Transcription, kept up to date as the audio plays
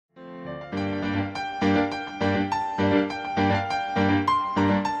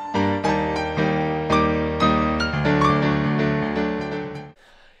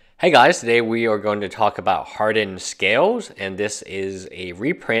Hey guys, today we are going to talk about hardened scales, and this is a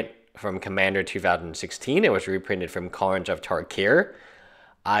reprint from Commander 2016. It was reprinted from Cards of Tarkir.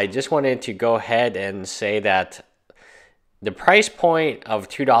 I just wanted to go ahead and say that the price point of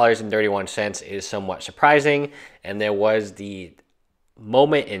 $2.31 is somewhat surprising, and there was the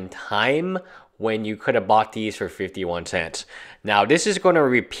moment in time when you could have bought these for 51 cents. Now, this is going to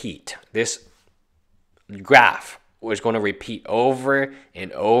repeat. This graph was going to repeat over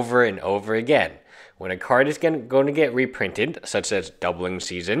and over and over again. When a card is going to get reprinted, such as Doubling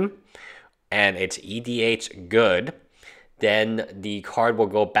Season, and it's EDH good, then the card will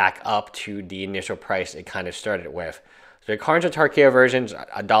go back up to the initial price it kind of started with. So the Cards of Tarkir version's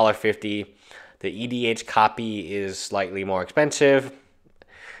 $1.50. The EDH copy is slightly more expensive,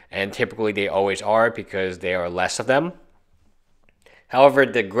 and typically they always are because there are less of them. However,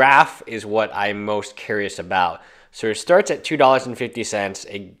 the graph is what I'm most curious about. So it starts at $2.50.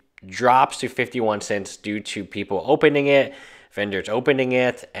 It drops to 51 cents due to people opening it, vendors opening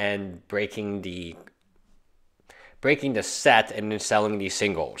it, and breaking the set and then selling these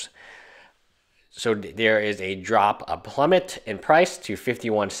singles. So there is a drop, a plummet in price to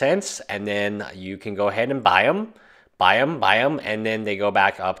 51 cents, and then you can go ahead and buy them, and then they go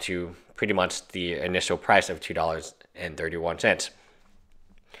back up to pretty much the initial price of $2.31.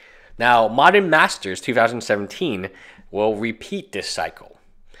 Now, Modern Masters 2017 will repeat this cycle,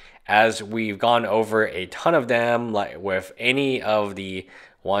 as we've gone over a ton of them. Like with any of the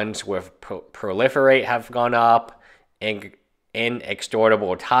ones with Proliferate have gone up,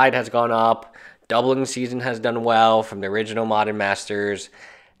 Inexorable Tide has gone up, Doubling Season has done well from the original Modern Masters.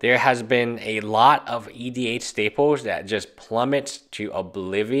 There has been a lot of EDH staples that just plummets to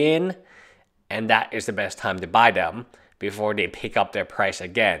oblivion, and that is the best time to buy them before they pick up their price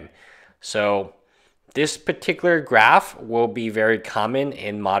again. So this particular graph will be very common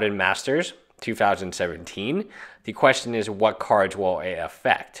in Modern Masters 2017. The question is, what cards will it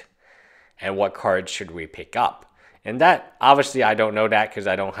affect? And what cards should we pick up? And that, obviously, I don't know that because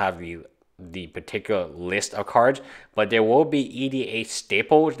I don't have the particular list of cards. But there will be EDH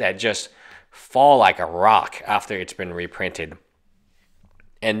staples that just fall like a rock after it's been reprinted.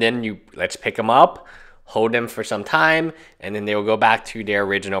 And then let's pick them up, hold them for some time, and then they will go back to their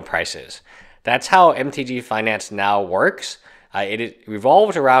original prices. That's how MTG Finance now works. It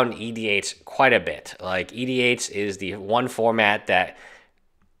revolves around EDH quite a bit. Like, EDH is the one format that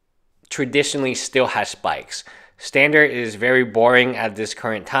traditionally still has spikes. Standard is very boring at this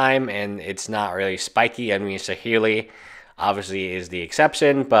current time, and it's not really spiky. I mean, Saheeli obviously is the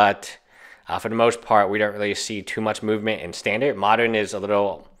exception, but for the most part, we don't really see too much movement in Standard. Modern is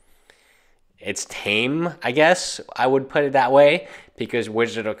it's tame, I guess I would put it that way, because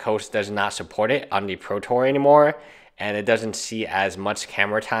Wizards of the Coast does not support it on the Pro Tour anymore, and it doesn't see as much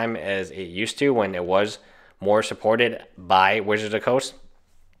camera time as it used to when it was more supported by Wizards of the Coast.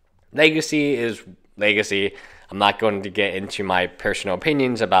 Legacy is Legacy. I'm not going to get into my personal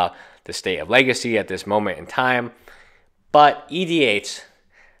opinions about the state of Legacy at this moment in time, but EDH,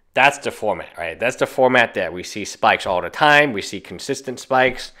 that's the format, right? That's the format that we see spikes all the time. We see consistent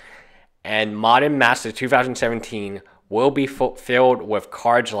spikes. And Modern Masters 2017 will be filled with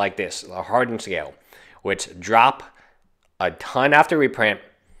cards like this, a hardened scale, which drop a ton after reprint.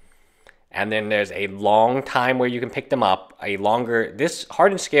 And then there's a long time where you can pick them up. This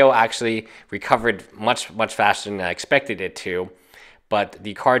hardened scale actually recovered much faster than I expected it to. But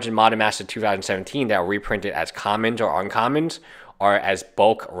the cards in Modern Masters 2017 that were reprinted as commons or uncommons are as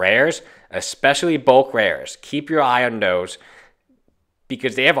bulk rares, especially bulk rares. Keep your eye on those,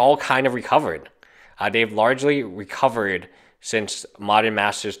 because they have all kind of recovered. They've largely recovered since Modern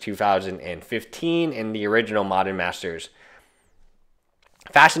Masters 2015 and the original Modern Masters.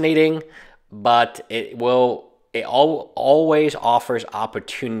 Fascinating, but it always offers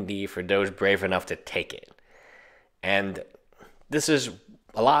opportunity for those brave enough to take it. And this is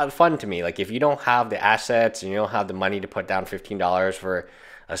a lot of fun to me. Like, if you don't have the assets and you don't have the money to put down $15 for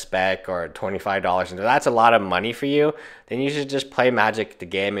a spec or $25, and that's a lot of money for you, then you should just play Magic the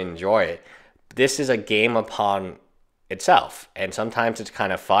game and enjoy it. This is a game upon itself, and sometimes it's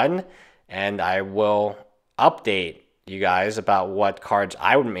kind of fun, and I will update you guys about what cards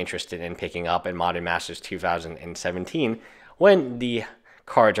I would be interested in picking up in Modern Masters 2017 when the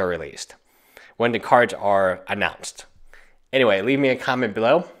cards are released, when the cards are announced. Anyway, leave me a comment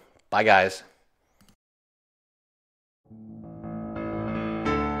below. Bye, guys.